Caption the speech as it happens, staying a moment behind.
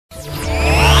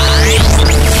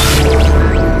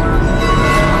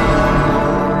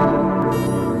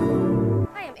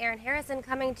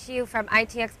to you from IT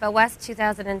Expo West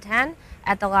 2010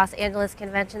 at the Los Angeles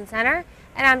Convention Center.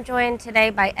 And I'm joined today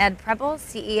by Ed Preble,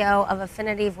 CEO of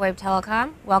Affinity VoIP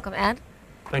Telecom. Welcome, Ed.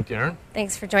 Thank you, Aaron.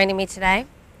 Thanks for joining me today.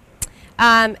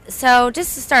 So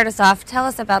just to start us off, tell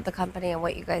us about the company and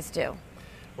what you guys do.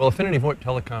 Well, Affinity VoIP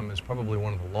Telecom is probably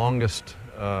one of the longest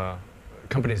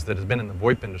companies that has been in the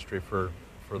VoIP industry for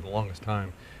the longest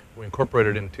time. We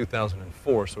incorporated in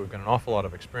 2004, so we've got an awful lot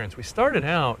of experience. We started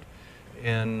out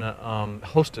in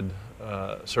hosted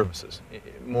services,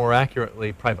 more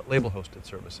accurately private label hosted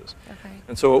services. Okay.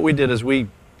 And so what we did is we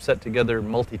set together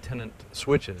multi-tenant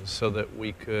switches so that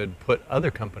we could put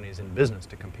other companies in business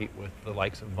to compete with the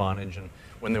likes of Vonage and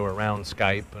when they were around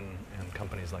Skype and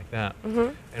companies like that.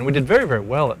 Mm-hmm. And we did very, very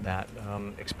well at that,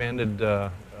 expanded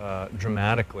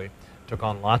dramatically, took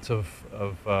on lots of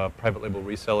private label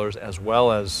resellers as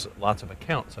well as lots of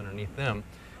accounts underneath them,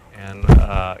 and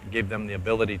gave them the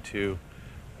ability to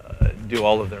do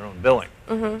all of their own billing.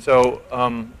 Mm-hmm. So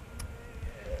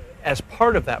as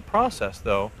part of that process,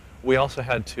 though, we also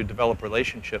had to develop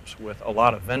relationships with a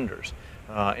lot of vendors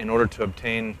in order to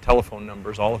obtain telephone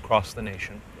numbers all across the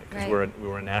nation, because Right. we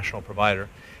were a national provider,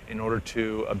 in order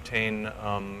to obtain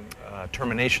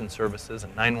termination services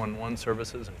and 911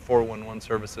 services and 411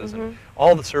 services, Mm-hmm. and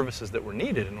all the services that were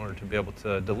needed in order to be able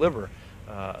to deliver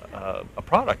a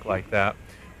product like that.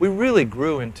 We really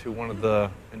grew into one of the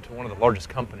largest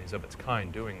companies of its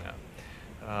kind doing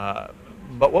that.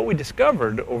 But what we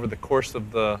discovered over the course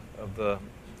of the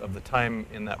time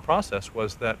in that process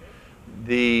was that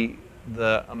the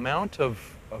amount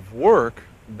of work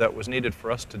that was needed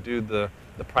for us to do the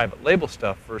private label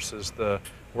stuff versus the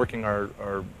working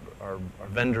our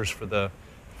vendors for the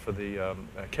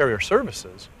carrier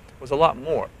services was a lot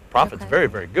more. Profit's Okay. very,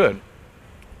 very good.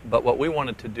 But what we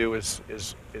wanted to do is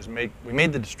we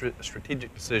made the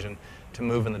strategic decision to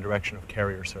move in the direction of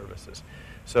carrier services.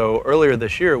 So earlier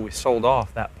this year, we sold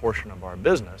off that portion of our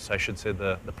business, I should say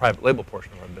the private label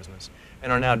portion of our business,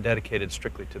 and are now dedicated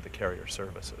strictly to the carrier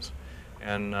services.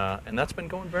 And that's been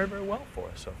going very, very well for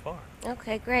us so far.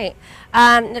 Okay, great.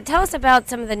 Now tell us about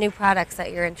some of the new products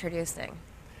that you're introducing.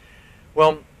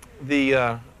 Well,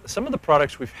 some of the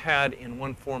products we've had in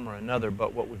one form or another,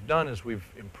 but what we've done is we've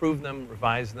improved them,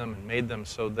 revised them, and made them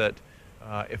so that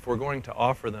if we're going to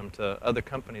offer them to other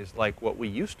companies like what we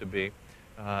used to be,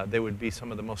 they would be some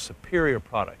of the most superior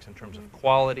products in terms of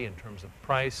quality, in terms of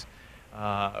price.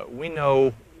 We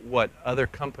know what other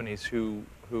companies who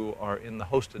are in the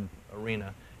hosted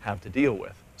arena have to deal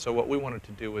with. So what we wanted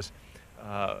to do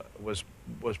was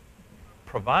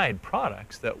provide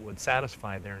products that would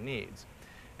satisfy their needs.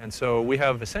 And so we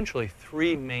have essentially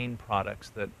three main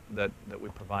products that we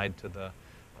provide to the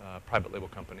private label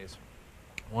companies.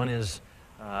 One is,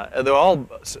 they're all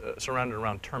surrounded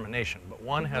around termination, but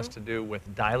one has to do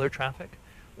with dialer traffic,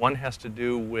 one has to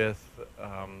do with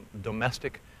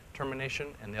domestic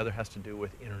termination, and the other has to do with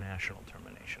international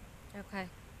termination. Okay.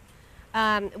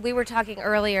 We were talking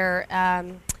earlier,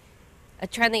 a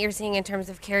trend that you're seeing in terms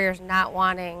of carriers not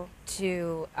wanting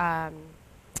to,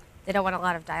 they don't want a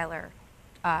lot of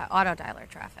auto dialer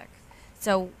traffic.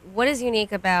 So what is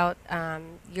unique about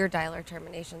your dialer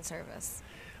termination service?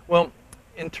 Well,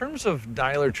 in terms of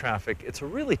dialer traffic, it's a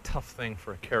really tough thing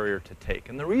for a carrier to take.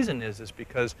 And the reason is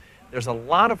because there's a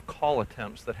lot of call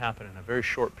attempts that happen in a very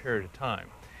short period of time.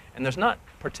 And there's not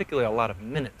particularly a lot of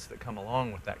minutes that come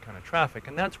along with that kind of traffic,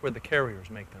 and that's where the carriers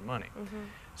make their money. Mm-hmm.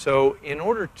 So in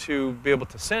order to be able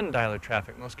to send dialer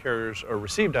traffic, most carriers, or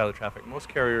receive dialer traffic, most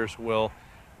carriers will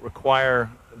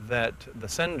require that the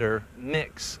sender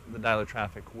mix the dialer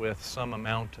traffic with some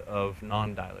amount of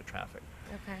non-dialer traffic.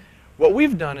 Okay. What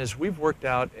we've done is we've worked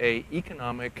out an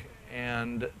economic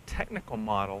and technical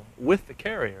model with the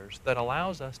carriers that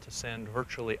allows us to send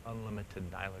virtually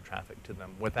unlimited dialer traffic to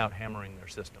them without hammering their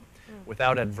system,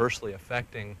 without adversely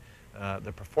affecting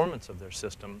the performance of their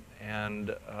system,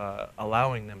 and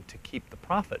allowing them to keep the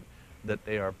profit that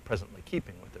they are presently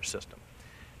keeping with their system.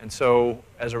 And so,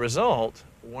 as a result,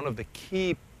 one of the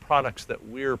key products that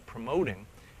we're promoting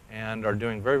and are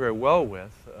doing very, very well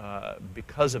with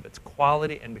because of its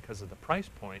quality and because of the price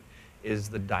point is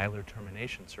the dialer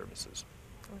termination services.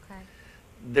 Okay.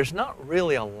 There's not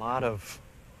really a lot of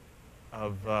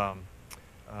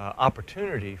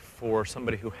opportunity for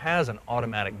somebody who has an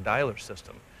automatic dialer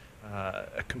system,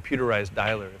 a computerized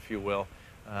dialer, if you will,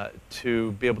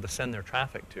 to be able to send their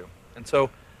traffic to. And so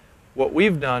what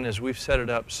we've done is we've set it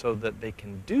up so that they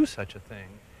can do such a thing,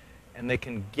 and they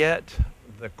can get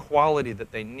the quality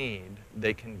that they need,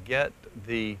 they can get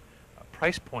the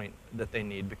price point that they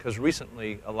need, because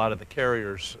recently a lot of the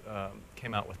carriers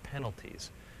came out with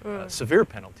penalties, severe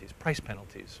penalties, price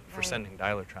penalties for Right. sending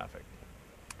dialer traffic.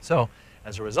 So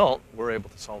as a result, we're able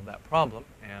to solve that problem,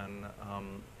 and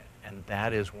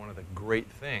that is one of the great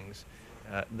things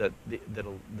that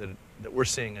we're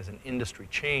seeing as an industry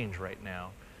change right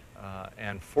now.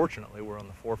 And fortunately, we're on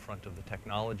the forefront of the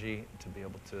technology to be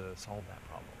able to solve that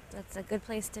problem. That's a good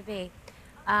place to be.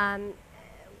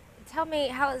 Tell me,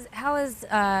 how is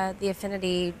the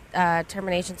Affinity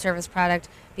termination service product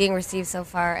being received so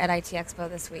far at IT Expo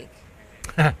this week?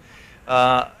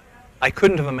 I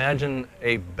couldn't have imagined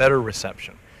a better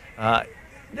reception.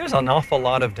 There's an awful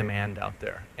lot of demand out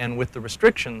there, and with the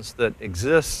restrictions that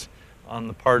exist on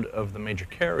the part of the major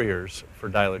carriers for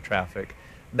dialer traffic,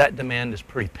 that demand is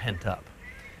pretty pent up.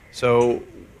 So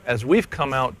as we've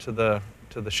come out to the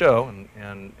show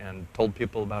and told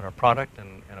people about our product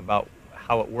and about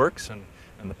how it works and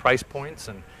the price points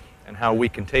and how we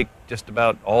can take just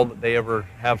about all that they ever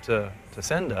have to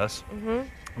send us,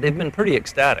 they've been pretty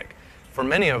ecstatic. For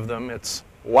many of them, it's,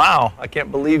 wow, I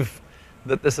can't believe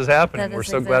that this is happening. That We're this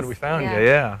so glad we exists. found Yeah. you.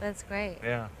 Yeah. That's great.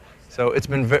 Yeah. So it's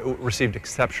been received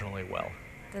exceptionally well.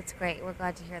 That's great. We're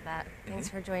glad to hear that. Thanks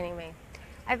for joining me.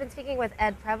 I've been speaking with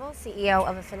Ed Preble, CEO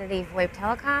of Affinity VoIP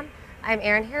Telecom. I'm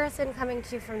Erin Harrison, coming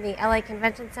to you from the LA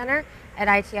Convention Center at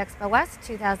IT Expo West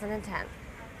 2010.